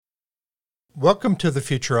Welcome to the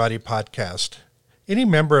Futurati podcast. Any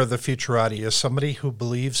member of the Futurati is somebody who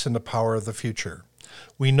believes in the power of the future.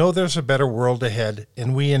 We know there's a better world ahead,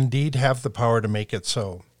 and we indeed have the power to make it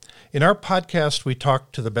so. In our podcast, we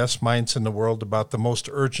talk to the best minds in the world about the most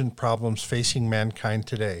urgent problems facing mankind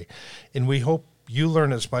today, and we hope you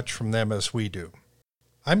learn as much from them as we do.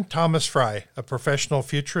 I'm Thomas Fry, a professional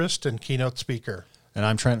futurist and keynote speaker. And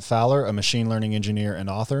I'm Trent Fowler, a machine learning engineer and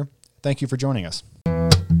author. Thank you for joining us.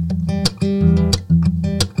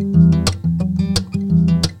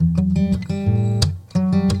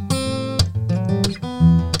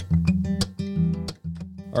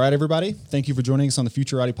 All right, everybody. Thank you for joining us on the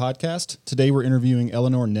Futurati podcast. Today, we're interviewing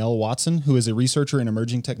Eleanor Nell Watson, who is a researcher in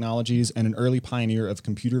emerging technologies and an early pioneer of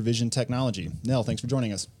computer vision technology. Nell, thanks for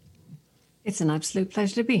joining us. It's an absolute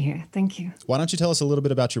pleasure to be here. Thank you. Why don't you tell us a little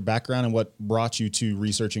bit about your background and what brought you to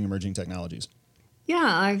researching emerging technologies?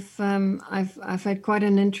 Yeah, I've had quite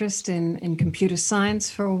an interest in computer science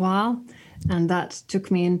for a while, and that took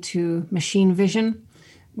me into machine vision,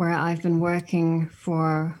 where I've been working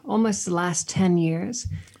for almost the last 10 years,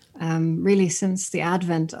 really since the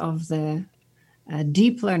advent of the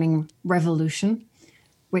deep learning revolution,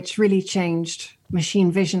 which really changed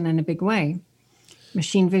machine vision in a big way.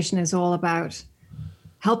 Machine vision is all about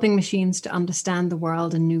helping machines to understand the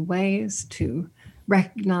world in new ways, to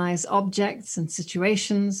recognize objects and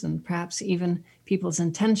situations and perhaps even people's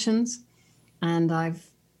intentions. And I've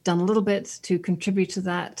done a little bit to contribute to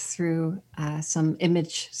that through some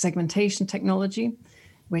image segmentation technology,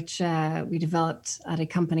 which we developed at a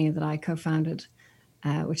company that I co-founded,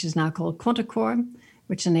 which is now called Quanticore,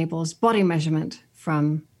 which enables body measurement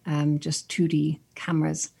from just 2D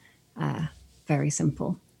cameras. Very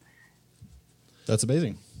simple. That's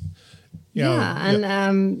amazing.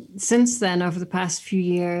 Since then, over the past few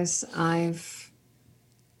years,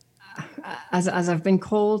 as I've been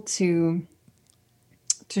called to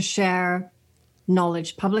share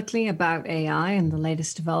knowledge publicly about AI and the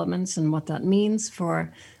latest developments and what that means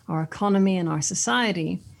for our economy and our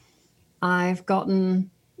society, I've gotten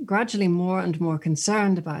gradually more and more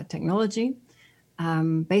concerned about technology,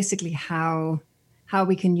 basically how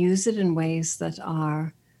we can use it in ways that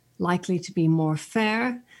are likely to be more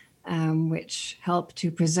fair, which help to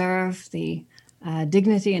preserve the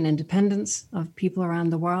dignity and independence of people around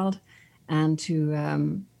the world, and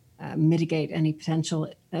to mitigate any potential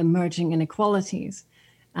emerging inequalities.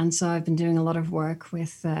 And so I've been doing a lot of work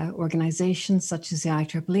with organizations such as the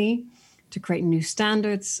IEEE to create new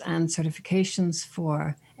standards and certifications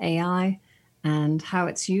for AI and how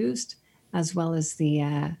it's used, as well as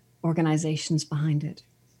the organizations behind it.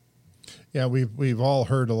 Yeah, we've all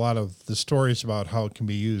heard a lot of the stories about how it can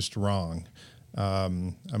be used wrong.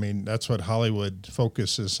 That's what Hollywood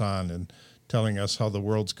focuses on, and telling us how the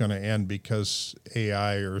world's going to end because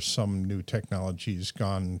AI or some new technology has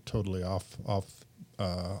gone totally off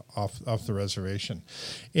the reservation,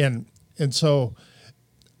 and so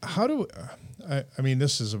how do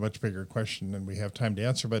this is a much bigger question than we have time to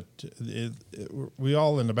answer, but we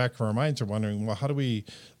all in the back of our minds are wondering, well, how do we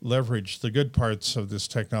leverage the good parts of this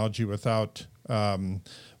technology without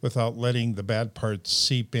letting the bad parts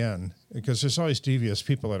seep in? Because there's always devious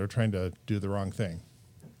people that are trying to do the wrong thing.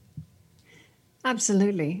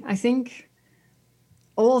 Absolutely. I think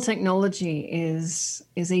all technology is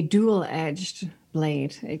a dual-edged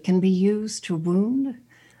blade. It can be used to wound,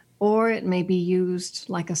 or it may be used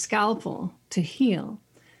like a scalpel to heal.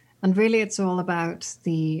 And really, it's all about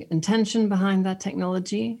the intention behind that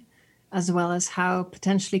technology, as well as how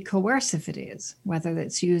potentially coercive it is, whether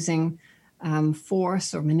it's using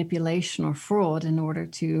force or manipulation or fraud in order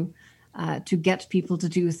to get people to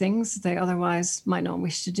do things they otherwise might not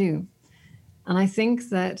wish to do. And I think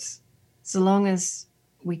that so long as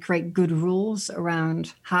we create good rules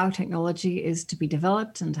around how technology is to be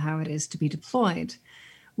developed and how it is to be deployed,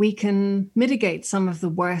 we can mitigate some of the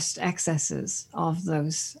worst excesses of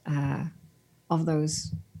those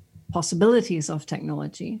possibilities of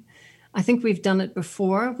technology. I think we've done it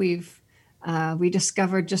before. We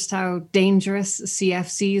discovered just how dangerous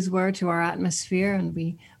CFCs were to our atmosphere, and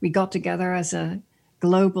we got together as a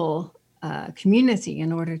global community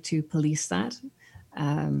in order to police that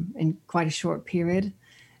in quite a short period.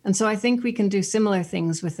 And so I think we can do similar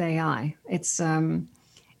things with AI. It's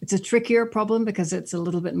a trickier problem because it's a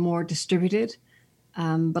little bit more distributed.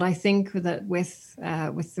 But I think that with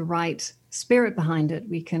the right spirit behind it,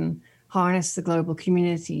 we can harness the global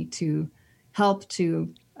community to help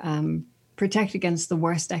to protect against the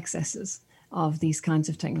worst excesses of these kinds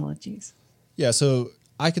of technologies. Yeah, so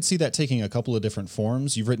I could see that taking a couple of different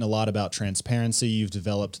forms. You've written a lot about transparency. You've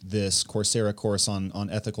developed this Coursera course on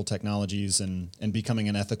ethical technologies and becoming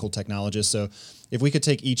an ethical technologist. So if we could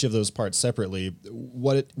take each of those parts separately,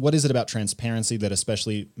 what is it about transparency that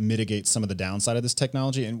especially mitigates some of the downside of this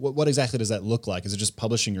technology? And what exactly does that look like? Is it just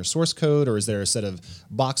publishing your source code, or is there a set of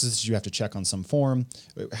boxes that you have to check on some form?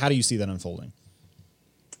 How do you see that unfolding?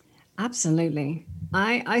 Absolutely.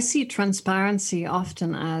 I see transparency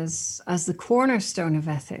often as the cornerstone of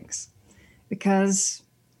ethics, because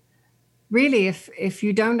really, if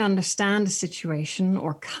you don't understand a situation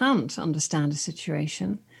or can't understand a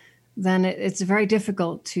situation, then it's very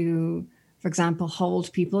difficult to, for example,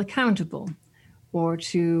 hold people accountable, or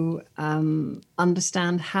to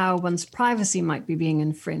understand how one's privacy might be being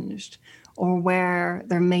infringed, or where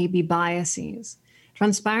there may be biases.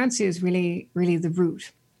 Transparency is really, really the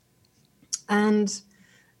root. And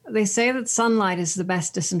they say that sunlight is the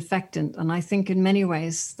best disinfectant. And I think in many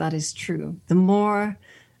ways that is true. The more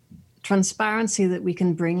transparency that we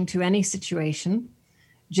can bring to any situation,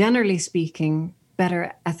 generally speaking,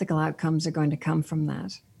 better ethical outcomes are going to come from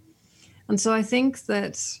that. And so I think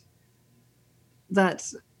that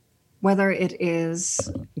whether it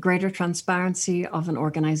is greater transparency of an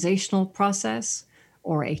organizational process,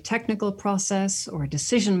 or a technical process, or a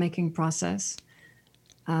decision-making process,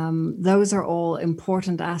 those are all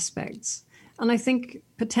important aspects. And I think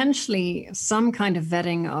potentially some kind of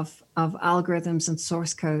vetting of algorithms and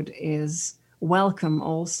source code is welcome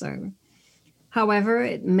also. However,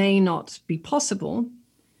 it may not be possible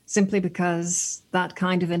simply because that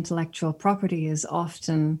kind of intellectual property is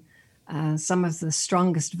often some of the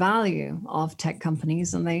strongest value of tech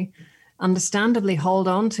companies, and they understandably hold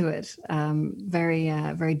on to it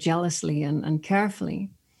very jealously and carefully.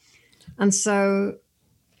 And so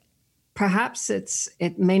perhaps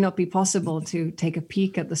it may not be possible to take a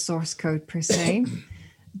peek at the source code per se,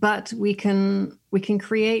 but we can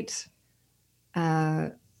create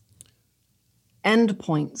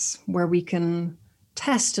endpoints where we can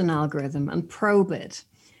test an algorithm and probe it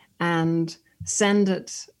and send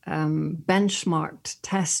it benchmarked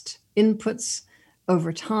test inputs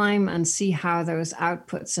over time and see how those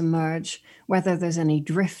outputs emerge, whether there's any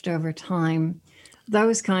drift over time.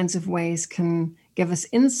 Those kinds of ways can give us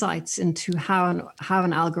insights into how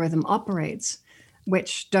an algorithm operates,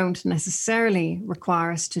 which don't necessarily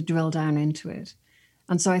require us to drill down into it.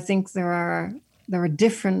 And so I think there are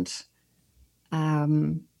different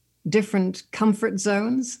comfort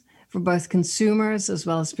zones for both consumers as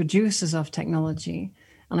well as producers of technology.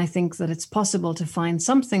 And I think that it's possible to find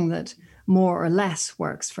something that more or less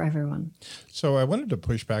works for everyone. So I wanted to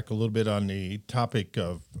push back a little bit on the topic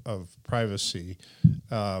of privacy.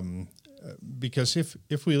 Because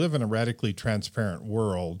if we live in a radically transparent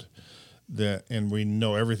world and we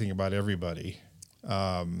know everything about everybody,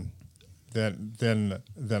 then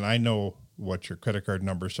I know what your credit card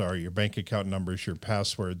numbers are, your bank account numbers, your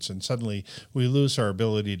passwords, and suddenly we lose our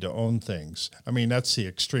ability to own things. I mean, that's the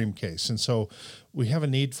extreme case. And so we have a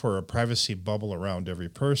need for a privacy bubble around every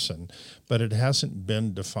person, but it hasn't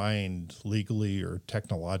been defined legally or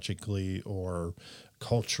technologically or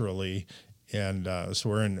culturally. And so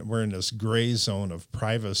we're in this gray zone of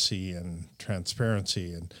privacy and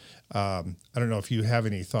transparency. And I don't know if you have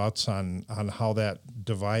any thoughts on how that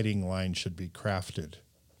dividing line should be crafted.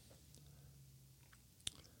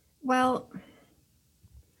 Well,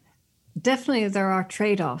 definitely there are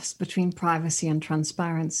trade-offs between privacy and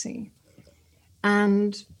transparency.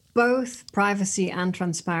 And both privacy and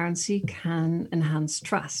transparency can enhance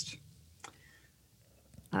trust.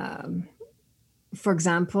 For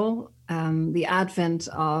example, the advent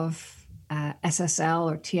of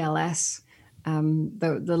SSL or TLS,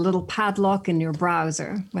 the little padlock in your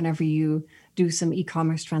browser whenever you do some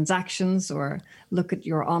e-commerce transactions or look at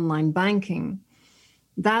your online banking,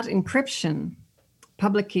 that encryption,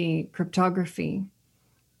 public key cryptography,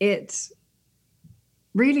 it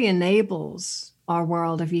really enables our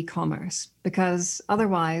world of e-commerce, because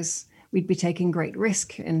otherwise we'd be taking great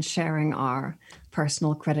risk in sharing our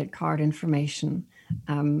personal credit card information,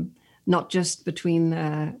 not just between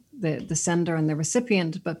the sender and the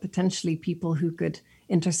recipient, but potentially people who could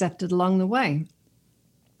intercept it along the way.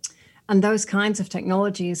 And those kinds of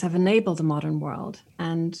technologies have enabled the modern world,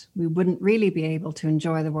 and we wouldn't really be able to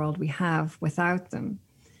enjoy the world we have without them.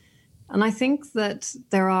 And I think that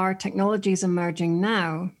there are technologies emerging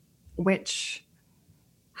now which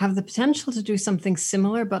have the potential to do something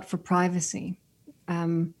similar, but for privacy,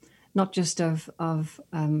 not just of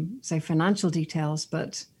say, financial details,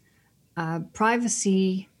 but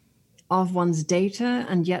privacy of one's data,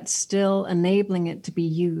 and yet still enabling it to be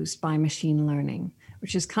used by machine learning,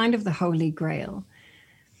 which is kind of the holy grail.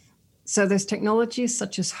 So there's technologies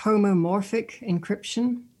such as homomorphic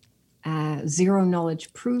encryption, zero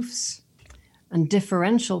knowledge proofs, and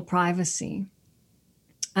differential privacy.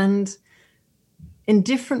 And in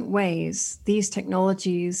different ways, these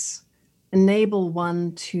technologies enable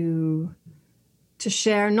one to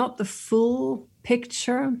share not the full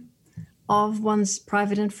picture of one's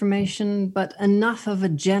private information, but enough of a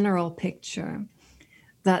general picture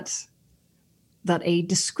that a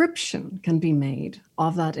description can be made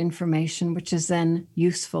of that information, which is then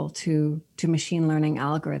useful to machine learning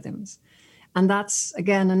algorithms. And that's,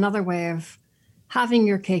 again, another way of having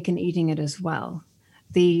your cake and eating it as well.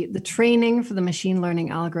 The training for the machine learning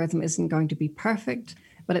algorithm isn't going to be perfect,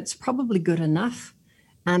 but it's probably good enough.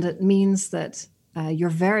 And it means that your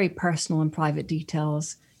very personal and private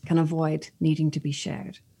details can avoid needing to be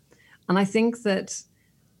shared. And I think that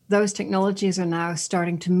those technologies are now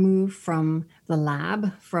starting to move from the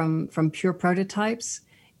lab, from pure prototypes,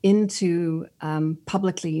 into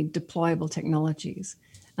publicly deployable technologies.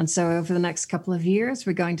 And so over the next couple of years,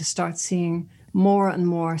 we're going to start seeing more and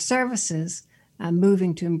more services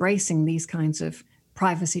moving to embracing these kinds of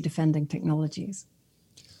privacy defending technologies.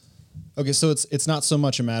 Okay, so it's not so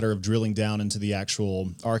much a matter of drilling down into the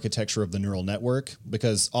actual architecture of the neural network,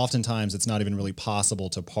 because oftentimes it's not even really possible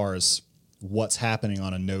to parse what's happening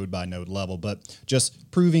on a node by node level, but just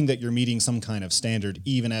proving that you're meeting some kind of standard,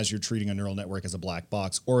 even as you're treating a neural network as a black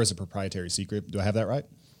box or as a proprietary secret. Do I have that right?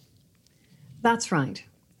 That's right.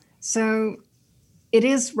 So it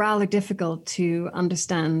is rather difficult to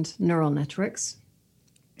understand neural networks,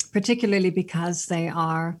 particularly because they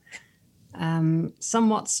are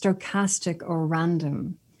somewhat stochastic or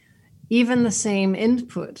random. Even the same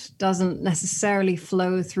input doesn't necessarily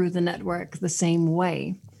flow through the network the same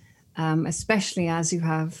way, especially as you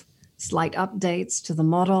have slight updates to the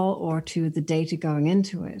model or to the data going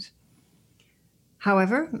into it.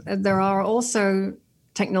 However, there are also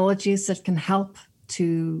technologies that can help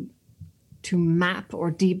to map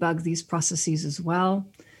or debug these processes as well.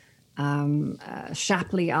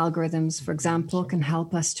 Shapley algorithms, for example, can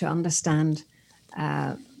help us to understand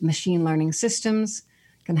machine learning systems,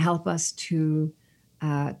 can help us to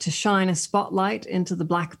shine a spotlight into the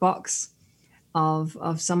black box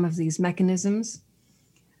of some of these mechanisms.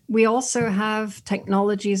 We also have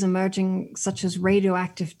technologies emerging such as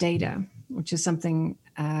radioactive data, which is something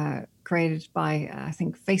created by, I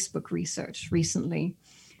think, Facebook Research recently,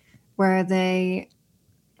 where they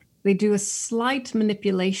do a slight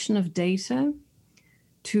manipulation of data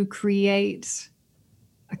to create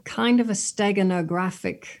a kind of a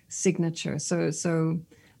steganographic signature. So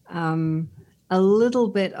a little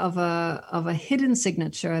bit of a hidden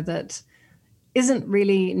signature that isn't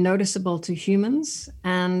really noticeable to humans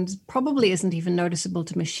and probably isn't even noticeable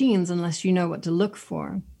to machines unless you know what to look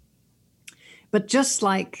for. But just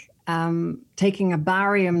like taking a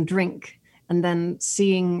barium drink and then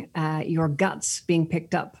seeing your guts being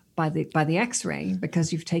picked up by the X-ray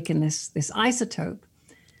because you've taken this isotope,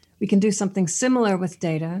 we can do something similar with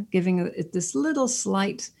data, giving it this little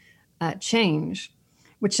slight change,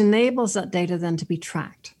 which enables that data then to be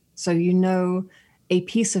tracked. So you know a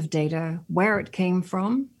piece of data, where it came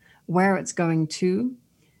from, where it's going to,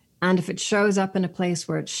 and if it shows up in a place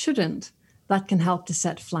where it shouldn't, that can help to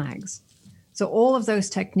set flags. So all of those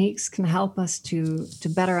techniques can help us to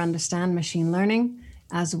better understand machine learning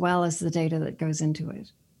as well as the data that goes into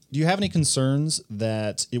it. Do you have any concerns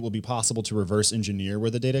that it will be possible to reverse engineer where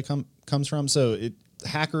the data comes from? So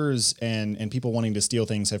hackers and people wanting to steal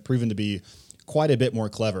things have proven to be quite a bit more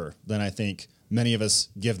clever than I think many of us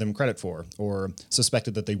give them credit for or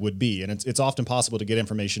suspected that they would be. And it's often possible to get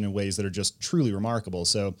information in ways that are just truly remarkable.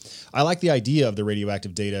 So I like the idea of the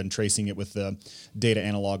radioactive data and tracing it with the data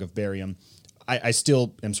analog of barium. I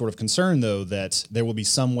still am sort of concerned, though, that there will be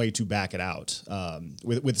some way to back it out.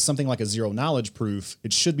 With something like a zero knowledge proof,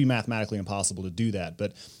 it should be mathematically impossible to do that.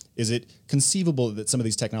 But is it conceivable that some of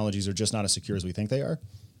these technologies are just not as secure as we think they are?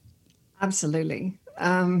 Absolutely.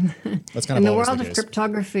 That's kind of in the world of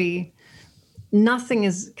cryptography, nothing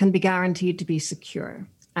can be guaranteed to be secure.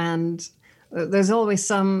 And there's always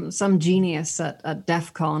some genius at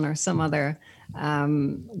DEF CON or some other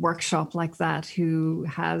workshop like that who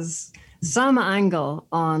has some angle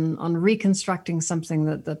on reconstructing something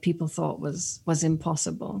that people thought was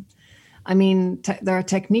impossible. I mean, there are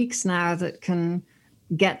techniques now that can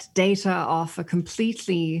get data off a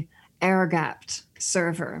completely air-gapped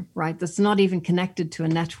server, right? That's not even connected to a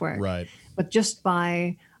network. Right. But just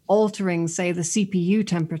by altering, say, the CPU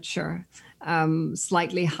temperature,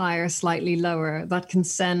 slightly higher, slightly lower, that can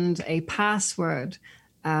send a password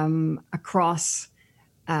across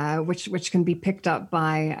which can be picked up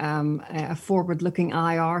by a forward-looking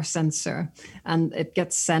IR sensor, and it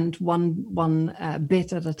gets sent one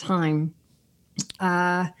bit at a time.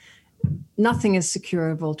 Nothing is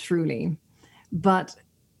securable truly, but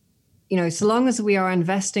so long as we are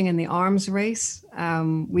investing in the arms race,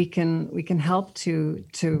 we can help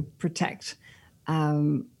to protect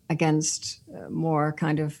against more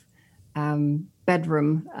kind of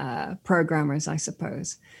bedroom programmers, I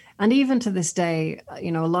suppose. And even to this day,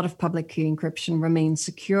 a lot of public key encryption remains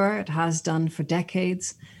secure. It has done for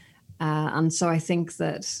decades, and so I think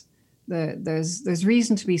that there's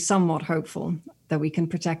reason to be somewhat hopeful that we can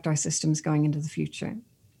protect our systems going into the future.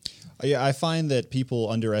 Yeah, I find that people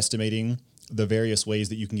underestimating the various ways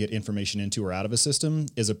that you can get information into or out of a system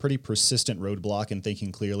is a pretty persistent roadblock in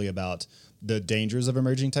thinking clearly about the dangers of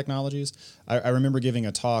emerging technologies. I remember giving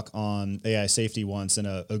a talk on AI safety once, and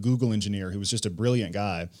a Google engineer who was just a brilliant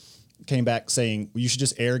guy came back saying, well, you should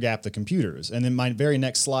just air gap the computers. And then my very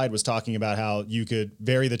next slide was talking about how you could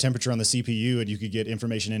vary the temperature on the CPU and you could get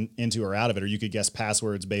information into or out of it, or you could guess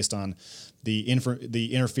passwords based on the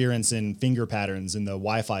interference in finger patterns in the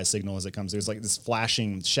Wi-Fi signal as it comes. There's like this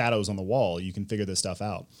flashing shadows on the wall. You can figure this stuff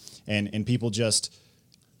out. And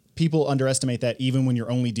people underestimate that even when you're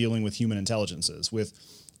only dealing with human intelligences, with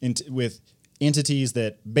entities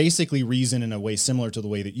that basically reason in a way similar to the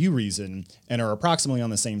way that you reason and are approximately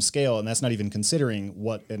on the same scale. And that's not even considering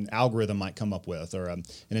what an algorithm might come up with, or an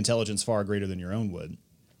intelligence far greater than your own would.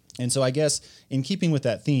 And so I guess in keeping with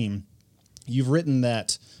that theme, you've written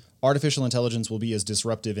that artificial intelligence will be as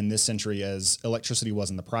disruptive in this century as electricity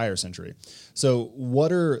was in the prior century. So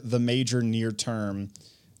what are the major near-term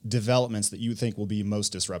developments that you think will be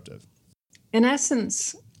most disruptive? In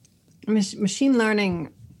essence, machine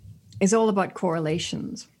learning is all about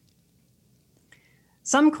correlations.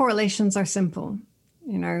 Some correlations are simple.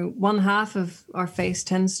 One half of our face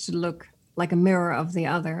tends to look like a mirror of the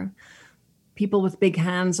other. People with big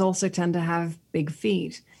hands also tend to have big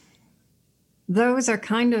feet. Those are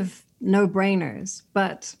kind of no-brainers,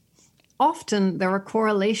 but often there are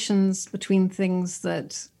correlations between things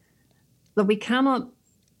that we cannot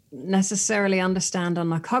necessarily understand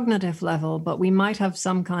on a cognitive level, but we might have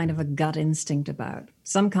some kind of a gut instinct about,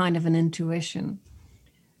 some kind of an intuition.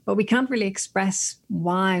 But we can't really express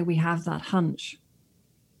why we have that hunch.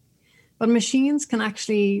 But machines can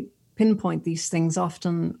actually pinpoint these things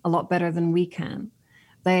often a lot better than we can.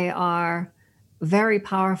 They are very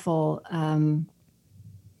powerful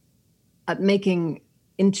at making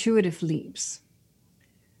intuitive leaps.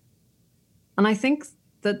 And I think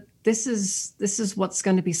that this is what's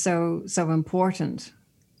going to be so important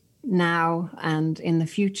now and in the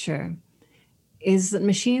future, is that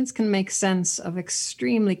machines can make sense of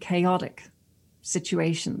extremely chaotic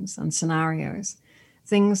situations and scenarios,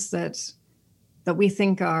 things that we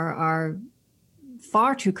think are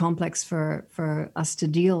far too complex for us to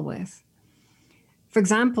deal with. For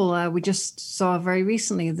example, we just saw very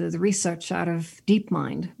recently the research out of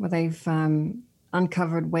DeepMind, where they've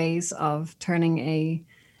uncovered ways of turning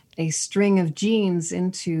a string of genes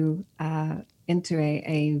into a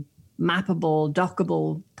mappable,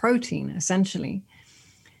 dockable protein, essentially,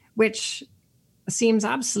 which seems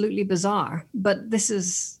absolutely bizarre. But this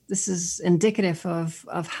is indicative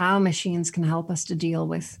of how machines can help us to deal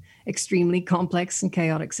with extremely complex and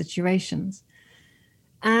chaotic situations.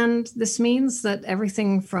 And this means that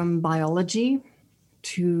everything from biology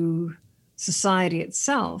to society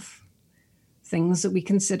itself, things that we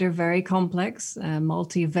consider very complex,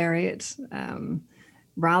 multivariate,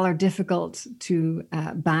 rather difficult to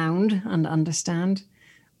bound and understand,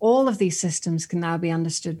 all of these systems can now be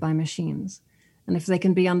understood by machines. And if they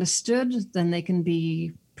can be understood, then they can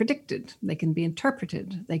be predicted, they can be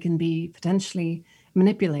interpreted, they can be potentially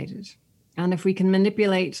manipulated. And if we can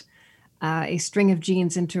manipulate a string of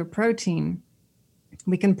genes into a protein,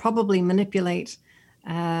 we can probably manipulate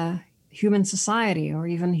human society or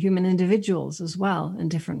even human individuals as well in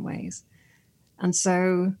different ways. And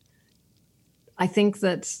so I think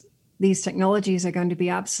that these technologies are going to be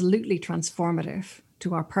absolutely transformative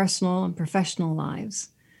to our personal and professional lives.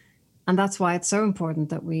 And that's why it's so important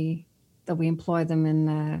that we employ them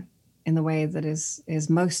in the way that is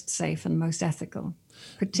most safe and most ethical,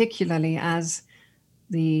 particularly as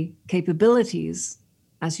the capabilities,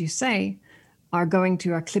 as you say, are going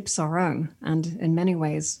to eclipse our own, and in many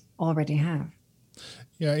ways already have.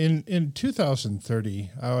 Yeah, in 2030,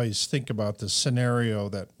 I always think about the scenario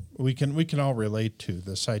that we can all relate to,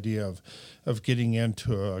 this idea of getting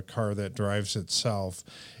into a car that drives itself,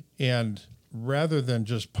 and rather than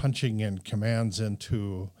just punching in commands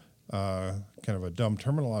into kind of a dumb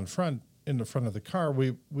terminal on front, in the front of the car,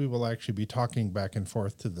 we will actually be talking back and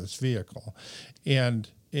forth to this vehicle, and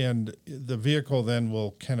the vehicle then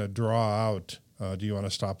will kind of draw out. Do you want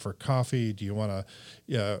to stop for coffee? Do you want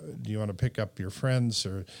to pick up your friends,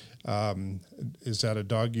 or is that a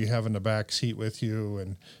dog you have in the back seat with you?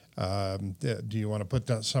 And do you want to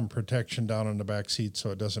put some protection down in the back seat so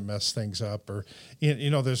it doesn't mess things up? Or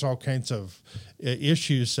there's all kinds of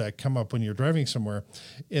issues that come up when you're driving somewhere,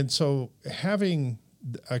 and so having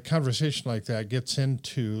a conversation like that gets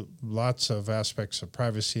into lots of aspects of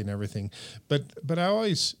privacy and everything, but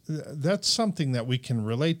that's something that we can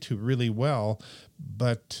relate to really well.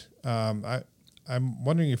 But I'm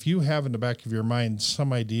wondering if you have in the back of your mind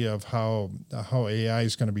some idea of how AI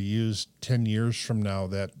is going to be used 10 years from now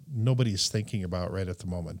that nobody's thinking about right at the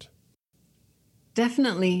moment.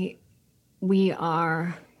 Definitely, we're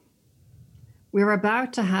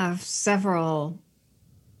about to have several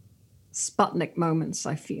Sputnik moments,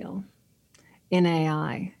 I feel, in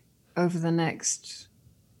AI over the next,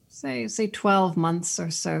 say 12 months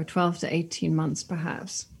or so, 12 to 18 months,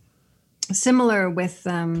 perhaps. Similar with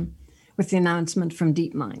the announcement from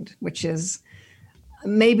DeepMind, which is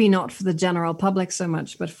maybe not for the general public so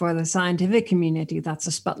much, but for the scientific community, that's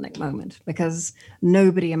a Sputnik moment, because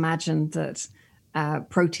nobody imagined that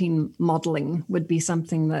protein modeling would be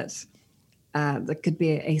something that could be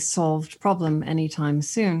a solved problem anytime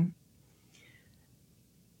soon.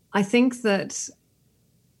 I think that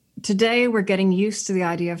today we're getting used to the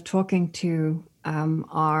idea of talking to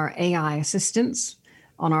our AI assistants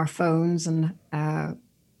on our phones and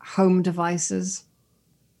home devices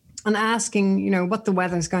and asking, what the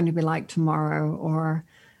weather's going to be like tomorrow, or,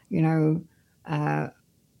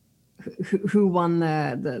 who won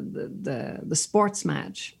the sports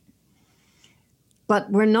match.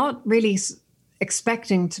 But we're not really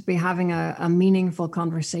expecting to be having a meaningful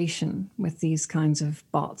conversation with these kinds of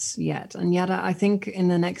bots yet. And yet I think in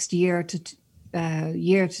the next year to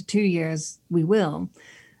 2 years, we will.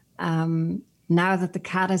 Now that the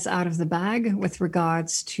cat is out of the bag with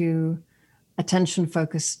regards to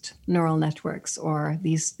attention-focused neural networks, or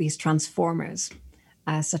these transformers,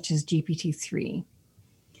 such as GPT-3.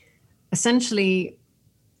 Essentially,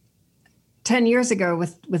 10 years ago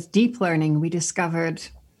with deep learning, we discovered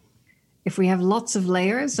if we have lots of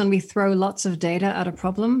layers and we throw lots of data at a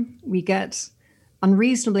problem, we get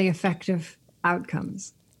unreasonably effective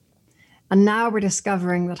outcomes. And now we're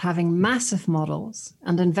discovering that having massive models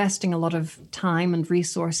and investing a lot of time and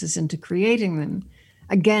resources into creating them,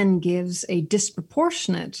 again, gives a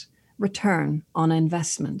disproportionate return on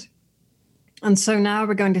investment. And so now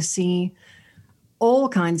we're going to see all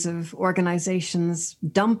kinds of organizations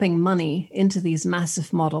dumping money into these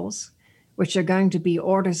massive models, which are going to be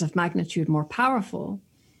orders of magnitude more powerful.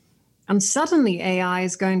 And suddenly AI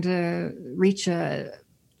is going to reach a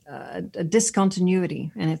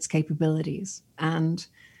discontinuity in its capabilities. And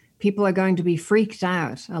people are going to be freaked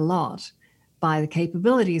out a lot by the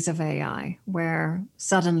capabilities of AI, where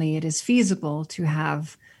suddenly it is feasible to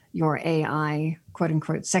have your AI, quote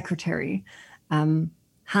unquote, secretary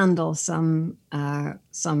handle some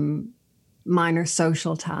minor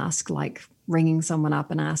social task, like ringing someone up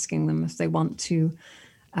and asking them if they want to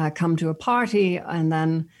come to a party, and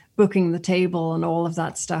then booking the table and all of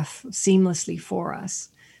that stuff seamlessly for us.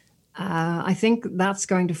 I think that's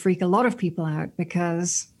going to freak a lot of people out,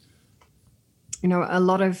 because a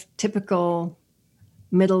lot of typical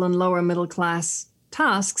middle and lower middle class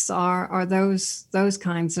tasks are those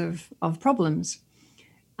kinds of problems.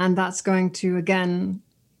 And that's going to, again,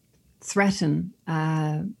 threaten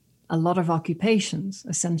a lot of occupations,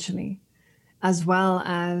 essentially, as well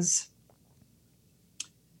as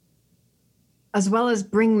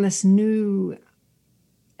bring this new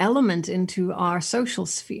element into our social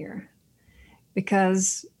sphere.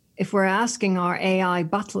 Because if we're asking our AI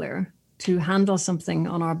butler to handle something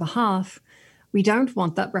on our behalf, we don't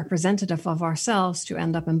want that representative of ourselves to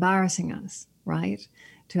end up embarrassing us, right?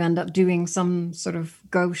 To end up doing some sort of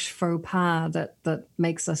gauche faux pas that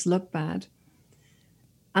makes us look bad.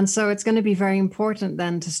 And so it's going to be very important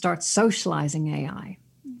then to start socializing AI,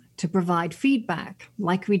 to provide feedback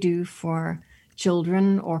like we do for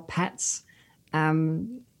children or pets,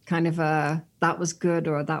 kind of that was good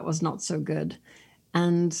or that was not so good.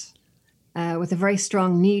 And with a very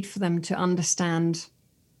strong need for them to understand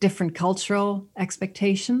different cultural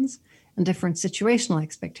expectations and different situational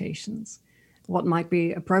expectations. What might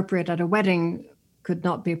be appropriate at a wedding could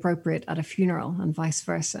not be appropriate at a funeral, and vice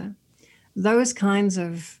versa. Those kinds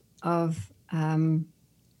of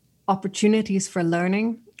opportunities for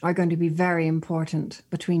learning are going to be very important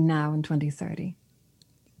between now and 2030.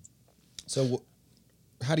 So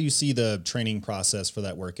how do you see the training process for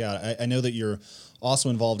that work out? I know that you're also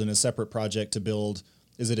involved in a separate project to build,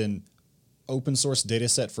 is it an open source data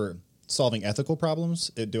set for solving ethical problems?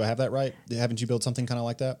 Do I have that right? Haven't you built something kind of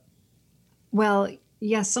like that? Well,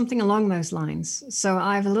 yes, something along those lines. So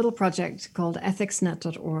I have a little project called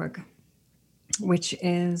ethicsnet.org, which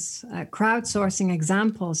is crowdsourcing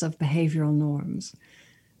examples of behavioral norms.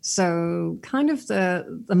 So kind of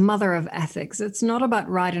the mother of ethics. It's not about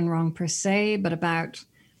right and wrong per se, but about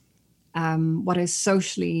what is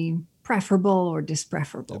socially preferable or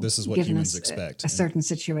dispreferable. This is what given humans expect. A certain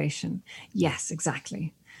situation. Yes,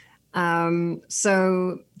 exactly.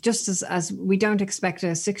 So just as we don't expect a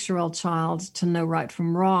 6-year-old child to know right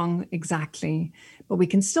from wrong exactly, but we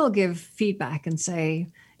can still give feedback and say,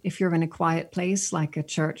 if you're in a quiet place like a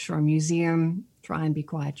church or a museum, try and be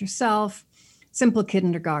quiet yourself. Simple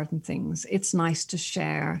kindergarten things. It's nice to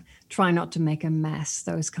share. Try not to make a mess,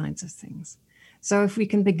 those kinds of things. So if we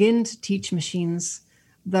can begin to teach machines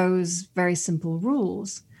those very simple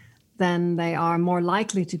rules, then they are more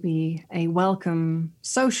likely to be a welcome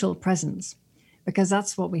social presence, because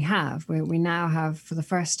that's what we have. We now have, for the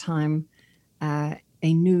first time, a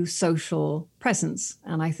new social presence.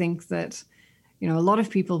 And I think that, a lot of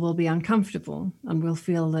people will be uncomfortable and will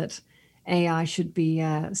feel that AI should be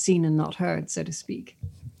seen and not heard, so to speak.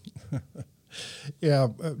 Yeah,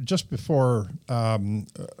 just before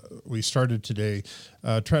we started today,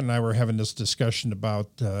 Trent and I were having this discussion about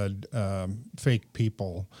fake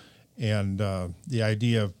people and the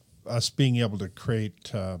idea of us being able to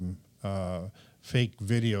create fake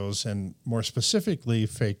videos and more specifically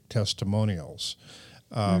fake testimonials.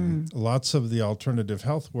 Lots of the alternative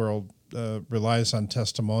health world relies on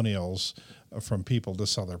testimonials from people to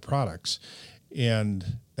sell their products.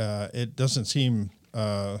 And it doesn't seem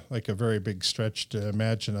like a very big stretch to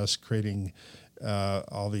imagine us creating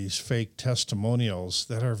all these fake testimonials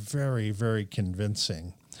that are very, very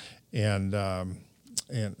convincing. And when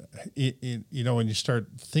you start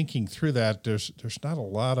thinking through that, there's not a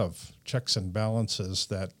lot of checks and balances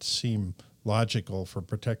that seem logical for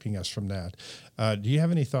protecting us from that. Do you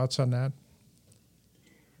have any thoughts on that?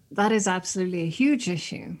 That is absolutely a huge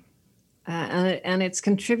issue. And it's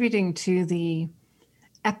contributing to the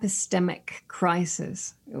epistemic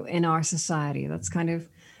crisis in our society. That's kind of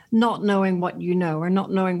not knowing what you know or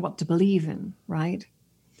not knowing what to believe in, right?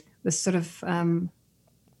 This sort of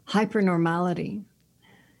hypernormality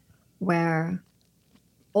where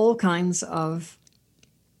all kinds of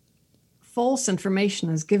false information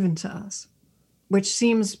is given to us, which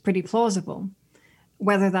seems pretty plausible,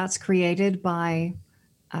 whether that's created by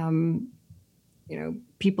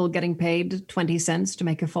people getting paid 20 cents to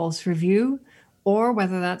make a false review, or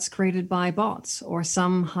whether that's created by bots or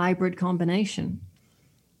some hybrid combination.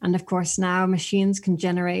 And of course, now machines can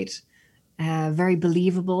generate very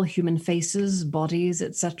believable human faces, bodies,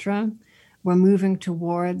 etc. We're moving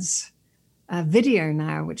towards video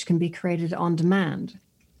now, which can be created on demand.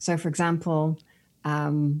 So, for example,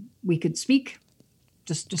 we could speak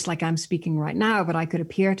just like I'm speaking right now, but I could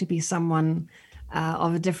appear to be someone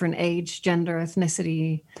of a different age, gender,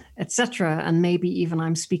 ethnicity, etc., and maybe even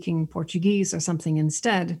I'm speaking Portuguese or something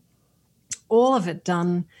instead. All of it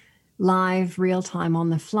done live, real time, on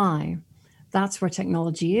the fly. That's where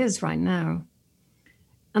technology is right now.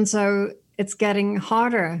 And so it's getting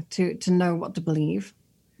harder to know what to believe.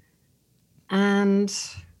 And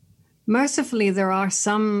mercifully, there are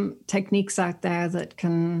some techniques out there that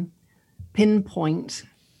can pinpoint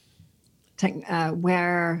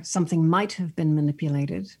where something might have been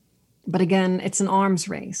manipulated. But again, it's an arms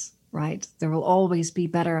race, right? There will always be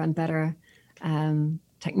better and better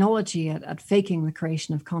technology at faking the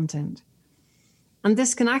creation of content. And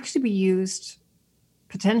this can actually be used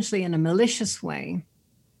potentially in a malicious way,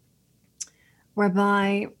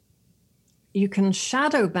 whereby you can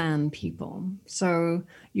shadow ban people. So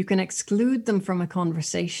you can exclude them from a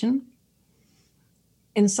conversation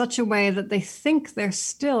in such a way that they think they're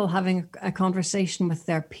still having a conversation with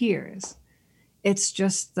their peers. It's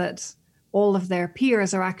just that all of their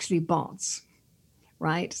peers are actually bots,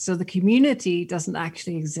 right? So the community doesn't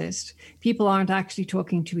actually exist. People aren't actually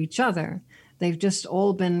talking to each other. They've just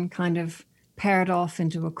all been kind of paired off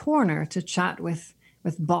into a corner to chat with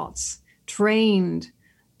bots, trained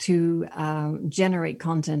to generate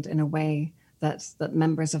content in a way that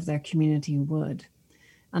members of their community would.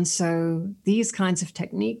 And so these kinds of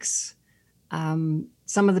techniques, some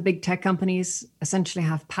of the big tech companies essentially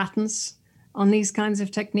have patents on these kinds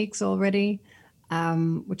of techniques already,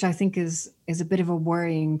 which I think is a bit of a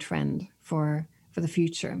worrying trend for the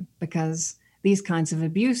future, because these kinds of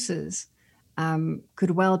abuses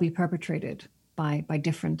could well be perpetrated by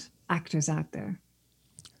different actors out there.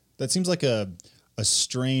 That seems like a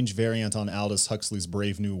strange variant on Aldous Huxley's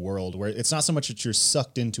Brave New World, where it's not so much that you're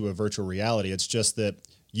sucked into a virtual reality, it's just that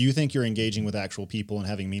you think you're engaging with actual people and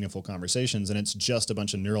having meaningful conversations, and it's just a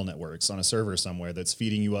bunch of neural networks on a server somewhere that's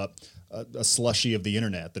feeding you up a slushy of the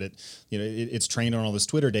internet, that it's trained on all this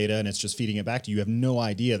Twitter data and it's just feeding it back to you. You have no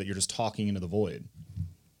idea that you're just talking into the void.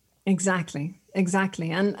 Exactly.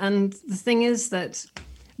 And the thing is that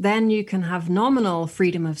then you can have nominal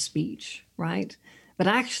freedom of speech, right? But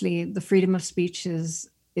actually the freedom of speech is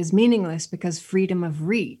meaningless because freedom of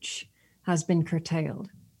reach has been curtailed.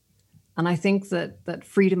 And I think that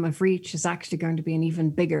freedom of reach is actually going to be an even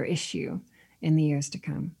bigger issue in the years to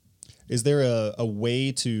come. Is there a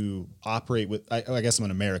way to operate with, I guess I'm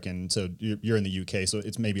an American, so you're in the UK, so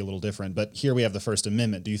it's maybe a little different, but here we have the First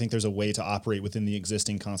Amendment. Do you think there's a way to operate within the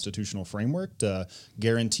existing constitutional framework to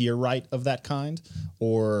guarantee a right of that kind?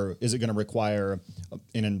 Or is it going to require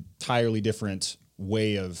an entirely different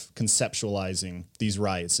way of conceptualizing these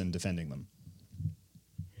rights and defending them?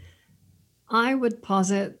 I would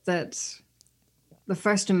posit that the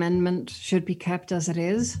First Amendment should be kept as it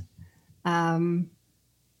is. And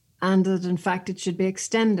that in fact it should be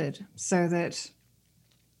extended so that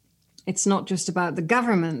it's not just about the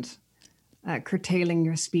government curtailing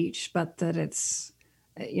your speech, but that it's,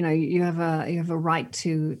 you have a right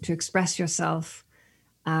to express yourself,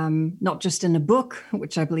 not just in a book,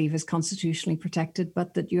 which I believe is constitutionally protected,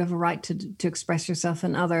 but that you have a right to express yourself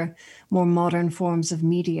in other more modern forms of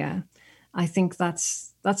media. I think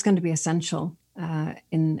that's going to be essential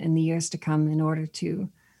in the years to come in order to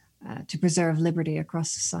preserve liberty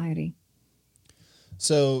across society.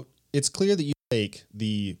 So it's clear that you take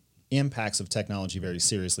the impacts of technology very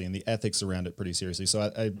seriously and the ethics around it pretty seriously.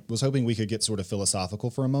 So I was hoping we could get sort of philosophical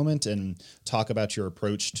for a moment and talk about your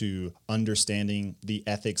approach to understanding the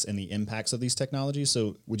ethics and the impacts of these technologies.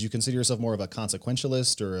 So would you consider yourself more of a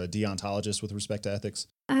consequentialist or a deontologist with respect to ethics?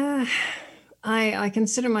 I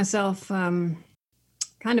consider myself kind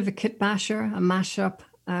of a kit basher, a mashup.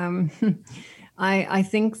 I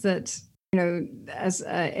think that, as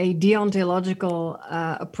a deontological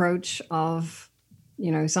approach of,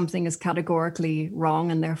 something is categorically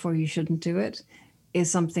wrong and therefore you shouldn't do it is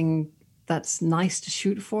something that's nice to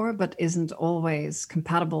shoot for, but isn't always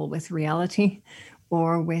compatible with reality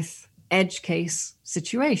or with edge case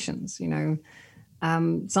situations.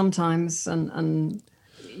 Sometimes, and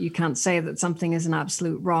you can't say that something is an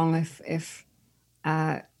absolute wrong if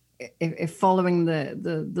following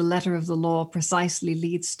the letter of the law precisely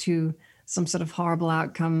leads to some sort of horrible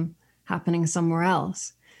outcome happening somewhere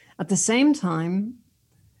else. At the same time,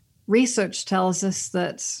 research tells us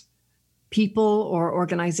that people or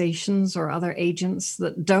organizations or other agents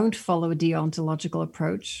that don't follow a deontological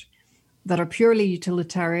approach, that are purely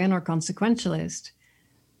utilitarian or consequentialist,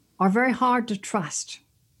 are very hard to trust.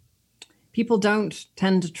 People don't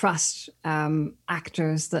tend to trust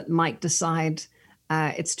actors that might decide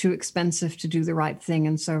it's too expensive to do the right thing,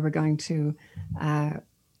 and so we're going to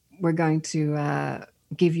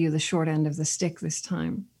give you the short end of the stick this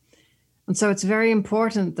time. And so it's very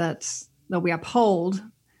important that we uphold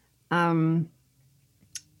any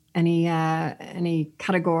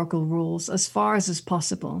categorical rules as far as is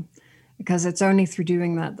possible, because it's only through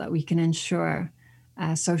doing that we can ensure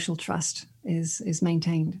social trust is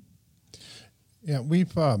maintained. Yeah,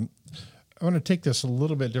 I want to take this a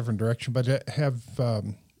little bit different direction, but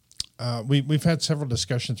we've had several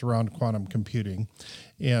discussions around quantum computing,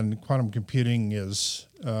 and quantum computing is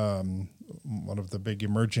one of the big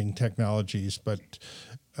emerging technologies, but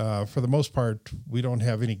for the most part, we don't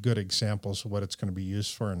have any good examples of what it's going to be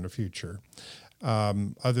used for in the future,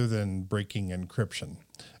 other than breaking encryption.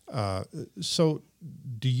 So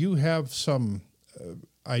do you have some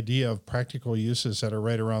idea of practical uses that are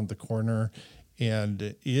right around the corner?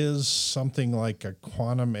 And is something like a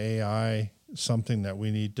quantum AI something that we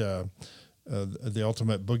need, the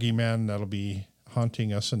ultimate boogeyman that'll be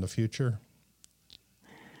haunting us in the future?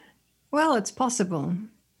 Well, it's possible.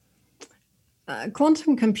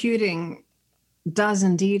 Quantum computing does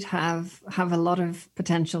indeed have a lot of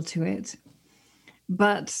potential to it,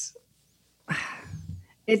 but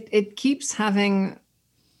it keeps having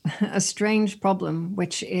a strange problem,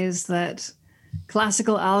 which is that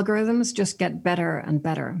classical algorithms just get better and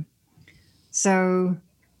better. So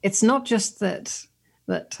it's not just that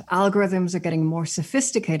algorithms are getting more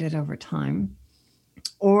sophisticated over time,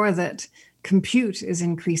 or that compute is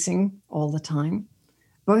increasing all the time.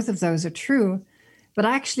 Both of those are true, but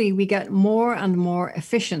actually we get more and more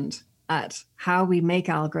efficient at how we make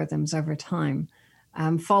algorithms over time,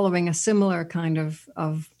 following a similar kind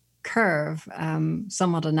of curve,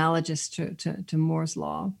 somewhat analogous to Moore's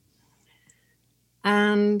law.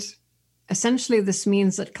 And essentially this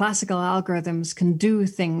means that classical algorithms can do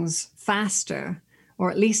things faster, or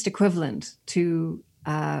at least equivalent to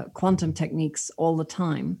quantum techniques all the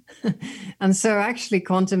time. And so actually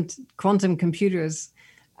quantum computers,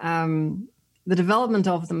 the development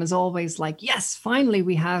of them is always like, yes, finally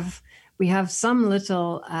we have some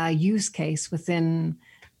little use case within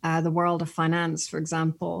the world of finance, for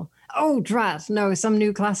example. Oh, drat, no, some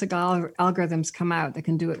new classical algorithms come out that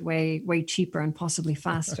can do it way cheaper and possibly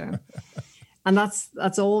faster. And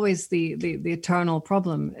that's always the eternal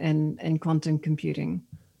problem in quantum computing.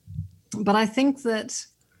 But I think that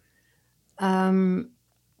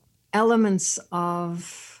elements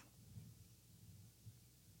of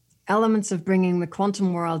bringing the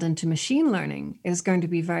quantum world into machine learning is going to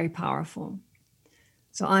be very powerful.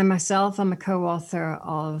 So I myself am a co-author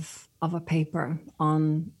of a paper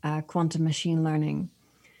on quantum machine learning,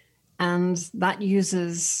 and that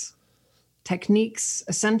uses techniques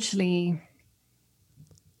essentially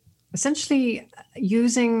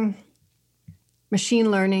using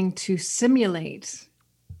machine learning to simulate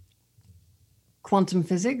quantum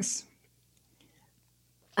physics,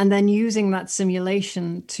 and then using that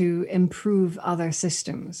simulation to improve other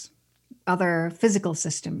systems, other physical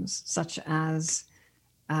systems, such as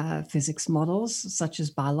physics models, such as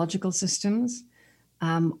biological systems,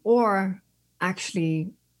 or actually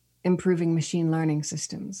improving machine learning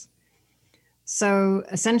systems. So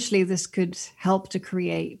essentially, this could help to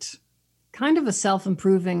create kind of a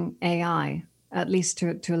self-improving AI, at least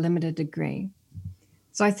to a limited degree.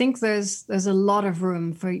 So I think there's a lot of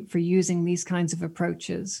room for using these kinds of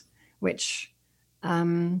approaches, which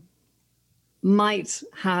might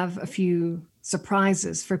have a few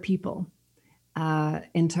surprises for people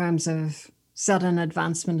in terms of sudden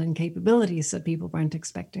advancement in capabilities that people weren't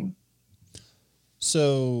expecting.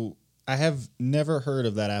 So I have never heard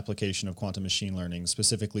of that application of quantum machine learning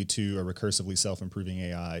specifically to a recursively self-improving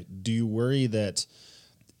AI. Do you worry that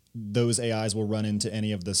those AIs will run into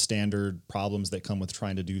any of the standard problems that come with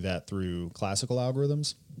trying to do that through classical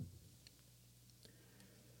algorithms?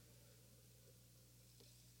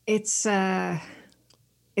 It's a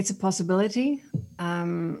possibility.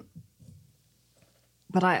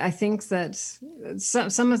 But I think that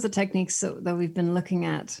some of the techniques that we've been looking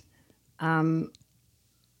at,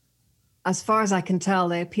 as far as I can tell,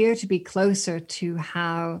 they appear to be closer to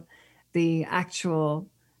how the actual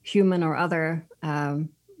human or other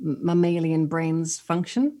mammalian brains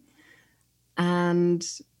function.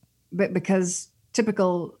 But because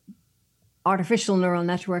typical artificial neural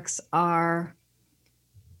networks are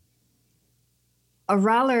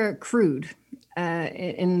rather crude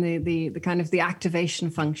in the kind of the activation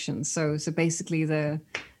function. So basically the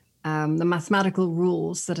mathematical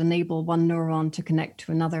rules that enable one neuron to connect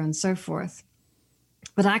to another and so forth.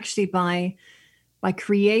 But actually by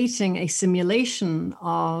creating a simulation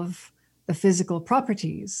of the physical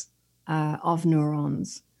properties of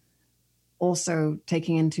neurons, also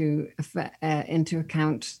taking into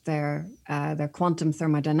account their quantum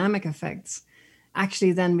thermodynamic effects,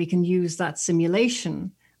 actually then we can use that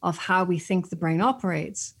simulation of how we think the brain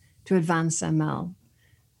operates to advance ML.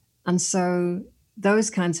 And so those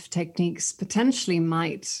kinds of techniques potentially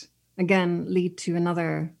might, again, lead to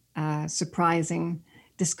another surprising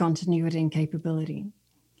discontinuity in capability.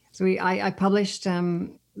 So I published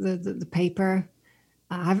the paper.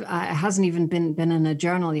 It hasn't even been in a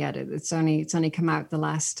journal yet. It's only come out the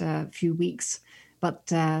last few weeks. But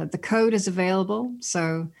the code is available.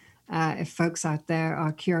 So if folks out there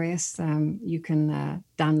are curious, you can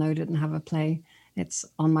download it and have a play. It's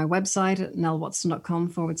on my website at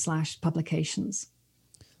nellwatson.com/publications.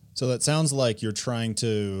 So that sounds like you're trying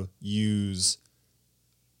to use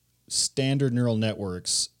standard neural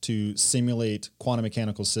networks to simulate quantum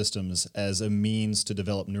mechanical systems as a means to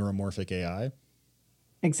develop neuromorphic AI.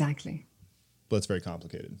 Exactly. But it's very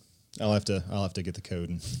complicated. I'll have to get the code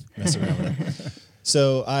and mess around with it.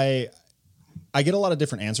 So I get a lot of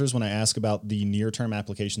different answers when I ask about the near-term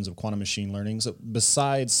applications of quantum machine learning. So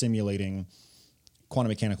besides simulating quantum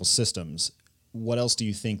mechanical systems, what else do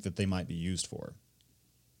you think that they might be used for?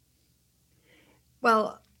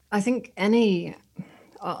 Well, I think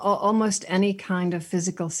almost any kind of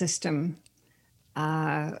physical system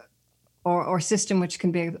or system which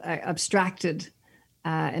can be abstracted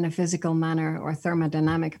in a physical manner or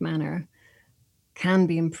thermodynamic manner can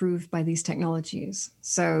be improved by these technologies.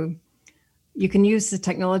 So you can use the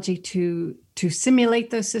technology to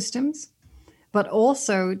simulate those systems, but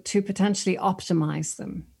also to potentially optimize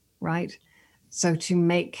them, right? So to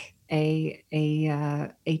make a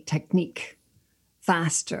technique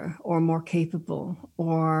faster or more capable,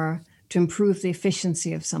 or to improve the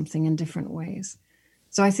efficiency of something in different ways.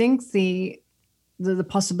 So I think the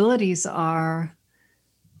possibilities are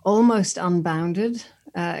almost unbounded,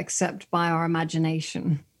 except by our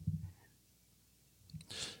imagination.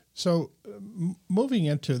 So, moving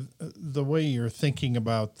into the way you're thinking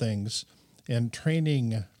about things and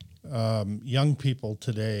training young people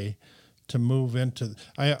today to move into,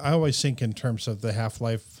 I always think in terms of the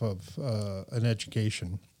half-life of an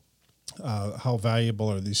education. How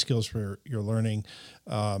valuable are these skills you're learning,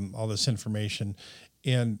 all this information,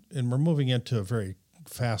 and we're moving into a very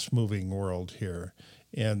fast-moving world here,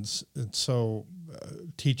 and so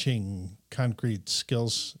teaching concrete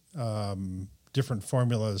skills, different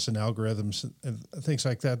formulas and algorithms and things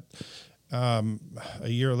like that. A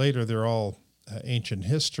year later, they're all ancient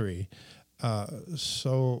history.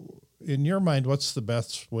 So, in your mind, what's the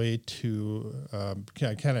best way to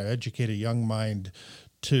kind of educate a young mind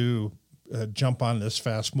to jump on this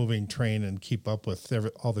fast-moving train and keep up with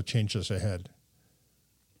all the changes ahead?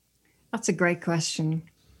 That's a great question.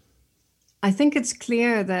 I think it's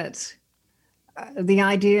clear that the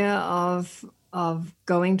idea of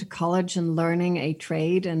going to college and learning a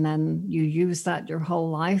trade and then you use that your whole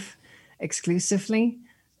life exclusively,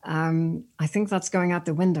 I think that's going out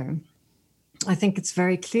the window. I think it's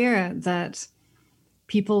very clear that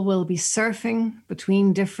people will be surfing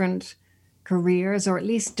between different careers, or at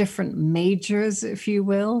least different majors, if you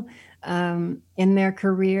will, in their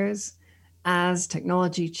careers as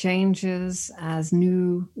technology changes, as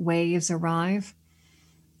new waves arrive.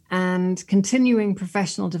 And continuing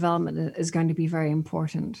professional development is going to be very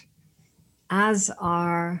important, as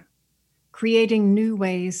are creating new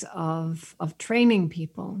ways of training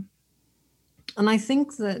people. And I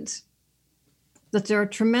think that there are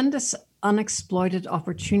tremendous unexploited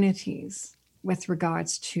opportunities with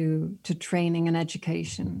regards to training and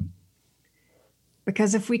education.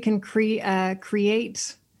 Because if we can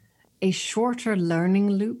create a shorter learning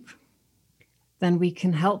loop, then we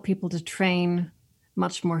can help people to train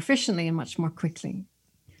much more efficiently and much more quickly.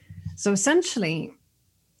 So essentially,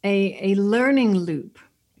 a learning loop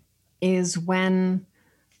is when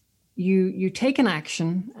you take an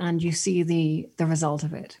action and you see the result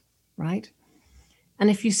of it, right? And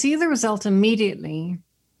if you see the result immediately,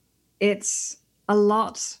 it's a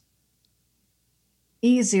lot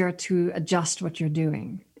easier to adjust what you're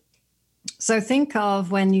doing. So think of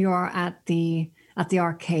when you're at the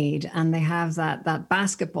arcade and they have that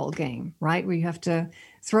basketball game, right? Where you have to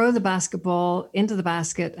throw the basketball into the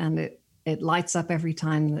basket and it lights up every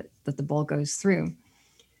time that the ball goes through.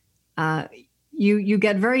 You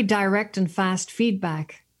get very direct and fast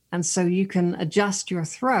feedback. And so you can adjust your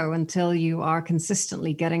throw until you are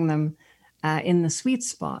consistently getting them in the sweet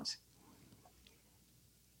spot.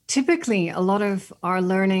 Typically, a lot of our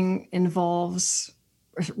learning involves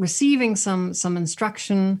receiving some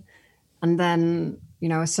instruction and then,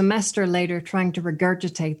 a semester later trying to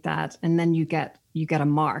regurgitate that, and then you get a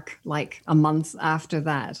mark like a month after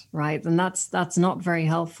that, right? And that's not very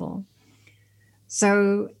helpful.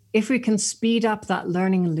 So if we can speed up that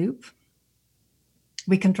learning loop,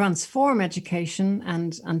 we can transform education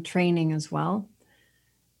and training as well,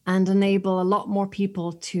 and enable a lot more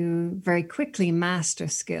people to very quickly master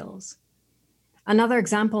skills. Another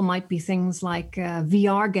example might be things like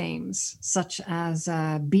VR games, such as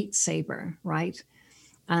Beat Saber, right?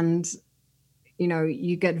 And,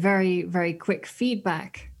 you get very, very quick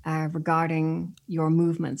feedback regarding your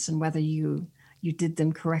movements and whether you did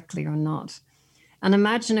them correctly or not. And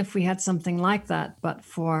imagine if we had something like that, but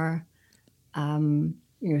for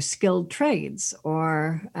skilled trades,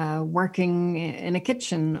 or working in a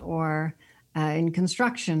kitchen, or in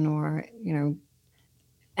construction, or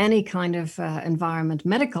any kind of environment,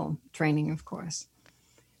 medical training, of course.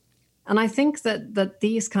 And I think that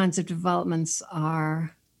these kinds of developments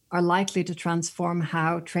are likely to transform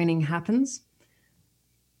how training happens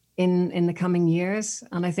in the coming years.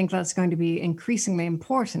 And I think that's going to be increasingly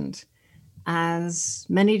important as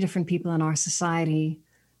many different people in our society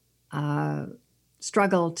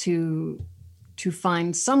struggle to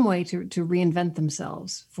find some way to reinvent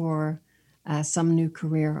themselves for some new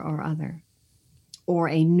career or other, or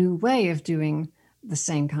a new way of doing the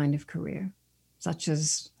same kind of career, such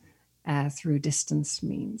as through distance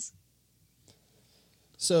means.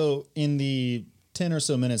 So in the 10 or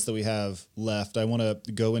so minutes that we have left, I want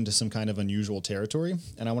to go into some kind of unusual territory,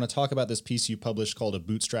 and I want to talk about this piece you published called A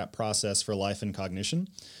Bootstrap Process for Life and Cognition.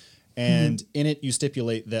 And in it, you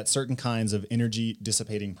stipulate that certain kinds of energy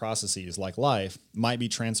dissipating processes like life might be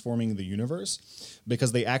transforming the universe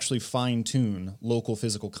because they actually fine tune local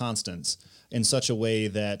physical constants in such a way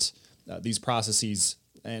that these processes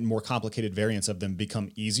and more complicated variants of them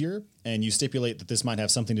become easier. And you stipulate that this might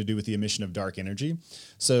have something to do with the emission of dark energy.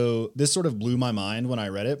 So this sort of blew my mind when I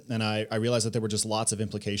read it. And I realized that there were just lots of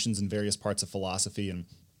implications in various parts of philosophy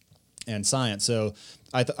and science. So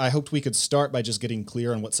I hoped we could start by just getting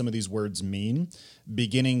clear on what some of these words mean,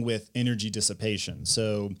 beginning with energy dissipation.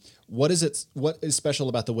 So what is special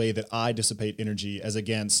about the way that I dissipate energy as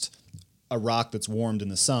against a rock that's warmed in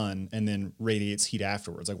the sun and then radiates heat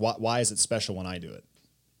afterwards? Like, why is it special when I do it?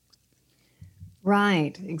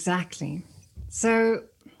 Right, exactly. So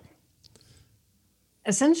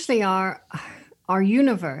essentially our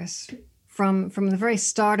universe, from the very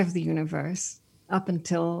start of the universe up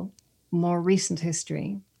until more recent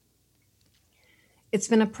history, it's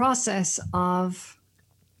been a process of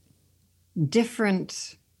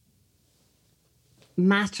different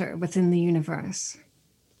matter within the universe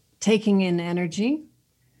taking in energy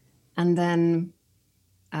and then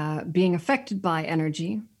being affected by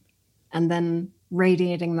energy and then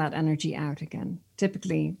radiating that energy out again,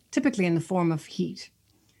 typically in the form of heat.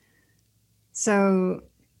 So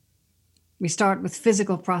we start with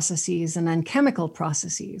physical processes and then chemical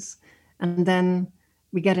processes, and then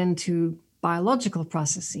we get into biological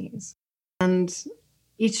processes. And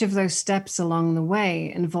each of those steps along the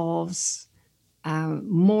way involves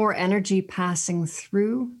more energy passing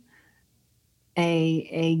through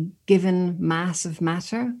a given mass of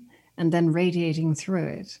matter and then radiating through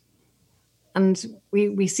it. And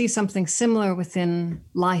we see something similar within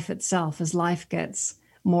life itself as life gets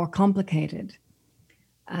more complicated.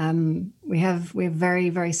 We have very,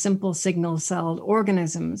 very simple single-celled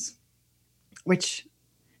organisms which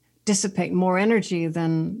dissipate more energy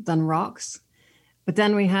than rocks. But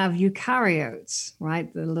then we have eukaryotes,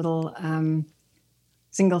 right? The little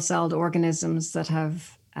single-celled organisms that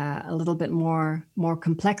have a little bit more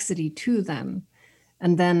complexity to them.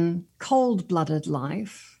 And then cold-blooded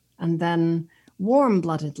life, and then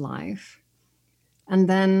warm-blooded life, and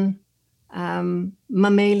then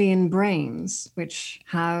mammalian brains, which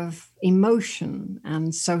have emotion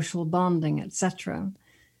and social bonding, etc.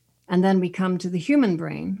 And then we come to the human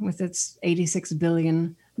brain with its 86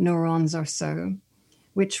 billion neurons or so,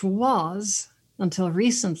 which was, until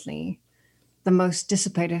recently, the most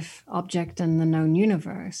dissipative object in the known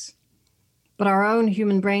universe. But our own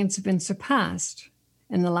human brains have been surpassed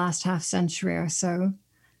in the last half century or so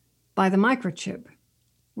by the microchip,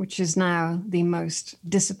 which is now the most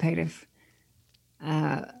dissipative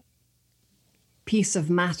piece of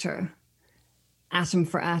matter, atom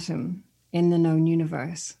for atom, in the known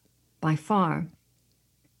universe by far.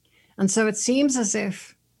 And so it seems as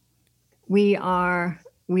if we are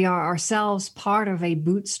ourselves part of a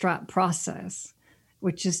bootstrap process,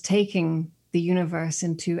 which is taking the universe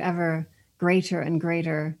into ever greater and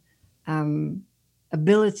greater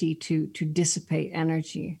ability to dissipate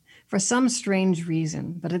energy for some strange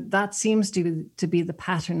reason, but that seems to be the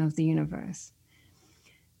pattern of the universe.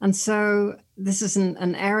 And so this is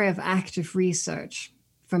an area of active research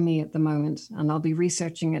for me at the moment, and I'll be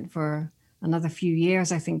researching it for another few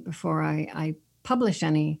years, I think, before I publish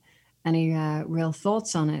any real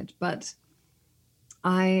thoughts on it. But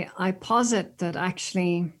I posit that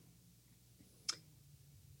actually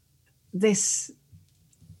this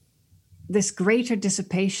greater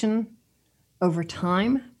dissipation over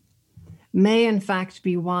time may in fact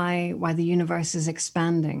be why the universe is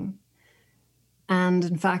expanding, and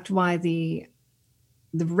in fact why the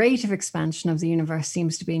rate of expansion of the universe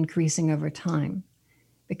seems to be increasing over time,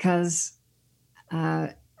 because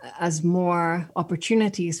as more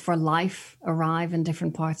opportunities for life arrive in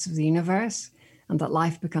different parts of the universe, and that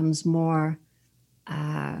life becomes more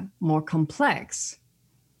complex,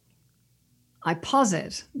 I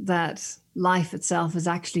posit that life itself is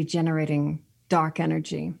actually generating dark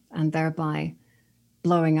energy and thereby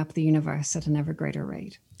blowing up the universe at an ever greater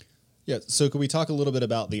rate. Yeah. So could we talk a little bit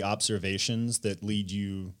about the observations that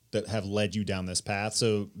have led you down this path?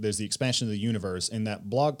 So there's the expansion of the universe. In that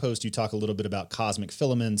blog post, you talk a little bit about cosmic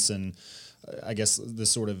filaments and I guess this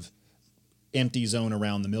sort of empty zone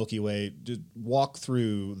around the Milky Way. Walk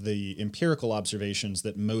through the empirical observations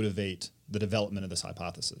that motivate the development of this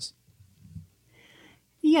hypothesis.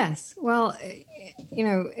 Yes. Well,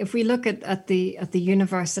 if we look at the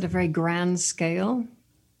universe at a very grand scale,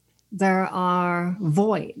 there are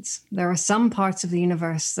voids. There are some parts of the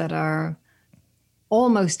universe that are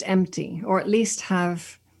almost empty, or at least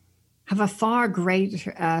have a far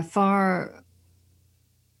greater,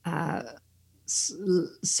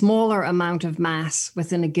 smaller amount of mass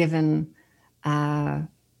within a given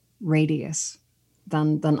radius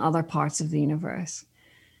than other parts of the universe.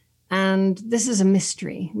 And this is a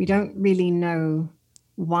mystery. We don't really know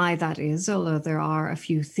why that is, although there are a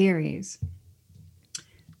few theories.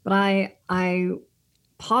 But I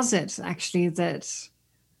posit actually that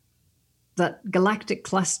galactic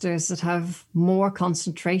clusters that have more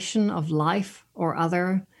concentration of life or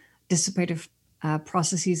other dissipative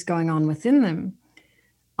processes going on within them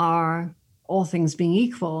are, all things being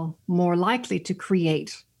equal, more likely to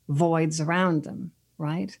create voids around them,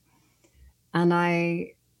 right? And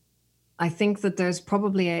I think that there's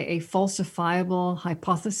probably a falsifiable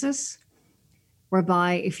hypothesis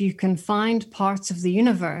whereby if you can find parts of the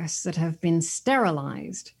universe that have been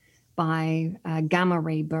sterilized by gamma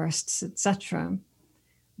ray bursts, etc.,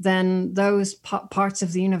 then those parts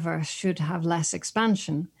of the universe should have less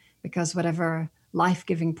expansion, because whatever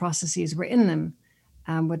life-giving processes were in them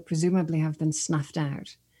would presumably have been snuffed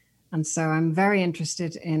out. And so I'm very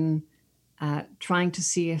interested in trying to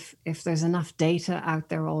see if there's enough data out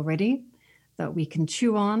there already that we can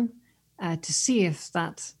chew on to see if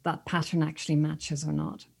that pattern actually matches or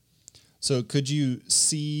not. So could you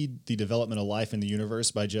see the development of life in the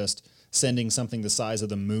universe by just sending something the size of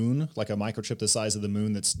the moon, like a microchip the size of the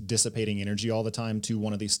moon that's dissipating energy all the time, to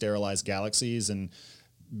one of these sterilized galaxies and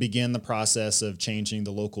begin the process of changing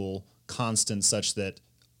the local constant such that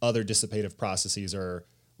other dissipative processes are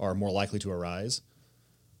more likely to arise?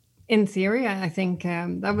 In theory, I think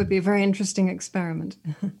that would be a very interesting experiment.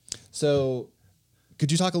 So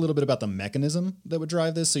could you talk a little bit about the mechanism that would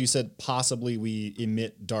drive this? So you said possibly we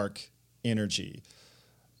emit dark energy.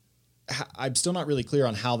 I'm still not really clear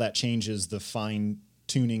on how that changes the fine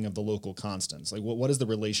tuning of the local constants. Like what is the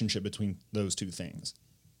relationship between those two things?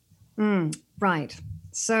 Right.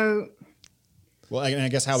 So, well, I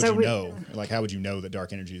guess how would you know? Like, how would you know that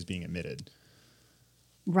dark energy is being emitted?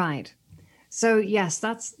 Right. So yes,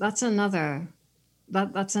 that's another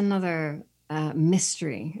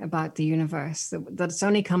mystery about the universe that's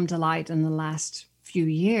only come to light in the last few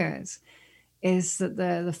years, is that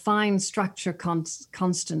the fine structure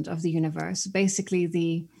constant of the universe, basically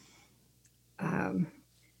the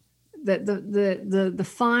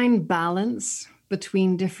fine balance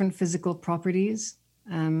between different physical properties,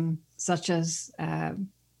 such as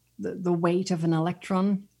the weight of an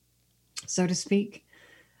electron, so to speak.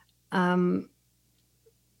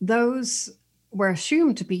 Those were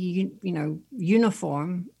assumed to be,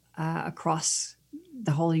 uniform across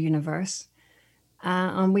the whole universe.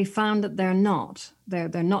 And we found that they're not.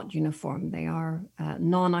 They're not uniform. They are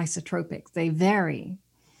non-isotropic. They vary.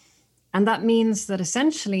 And that means that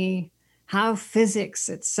essentially how physics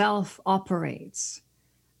itself operates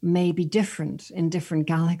may be different in different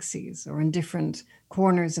galaxies or in different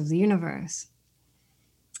corners of the universe.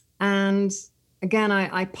 And again,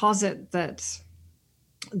 I posit that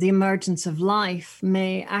the emergence of life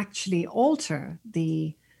may actually alter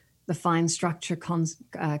the fine structure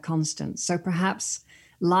constant. So perhaps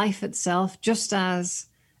life itself, just as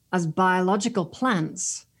biological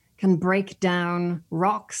plants can break down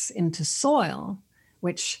rocks into soil,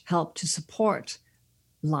 which help to support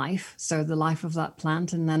life, so the life of that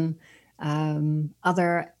plant, and then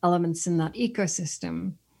other elements in that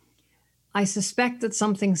ecosystem, I suspect that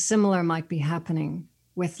something similar might be happening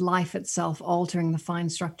with life itself altering the fine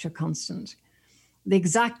structure constant. The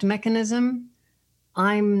exact mechanism,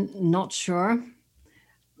 I'm not sure,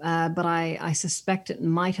 but I suspect it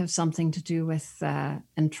might have something to do with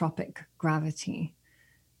entropic gravity.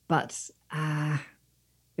 But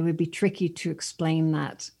it would be tricky to explain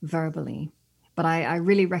that verbally. But I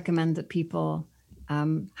really recommend that people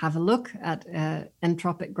have a look at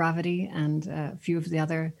entropic gravity and a few of the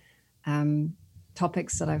other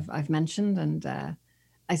topics that I've mentioned. And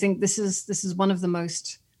I think this is one of the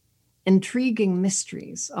most intriguing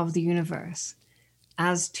mysteries of the universe,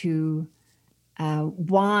 as to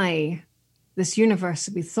why this universe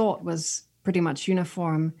that we thought was pretty much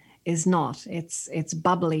uniform is not. It's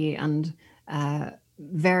bubbly and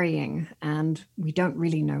varying, and we don't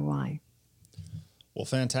really know why. Well,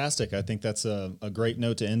 fantastic. I think that's a great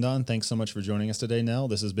note to end on. Thanks so much for joining us today, Nell.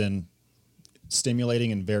 This has been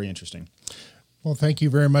stimulating and very interesting. Well, thank you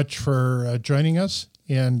very much for joining us,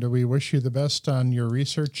 and we wish you the best on your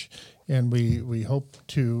research, and we hope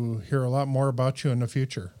to hear a lot more about you in the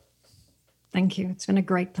future. Thank you. It's been a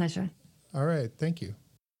great pleasure. All right. Thank you.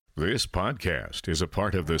 This podcast is a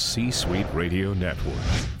part of the C-Suite Radio Network.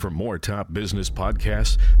 For more top business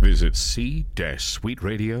podcasts, visit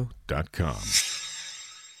c-suiteradio.com.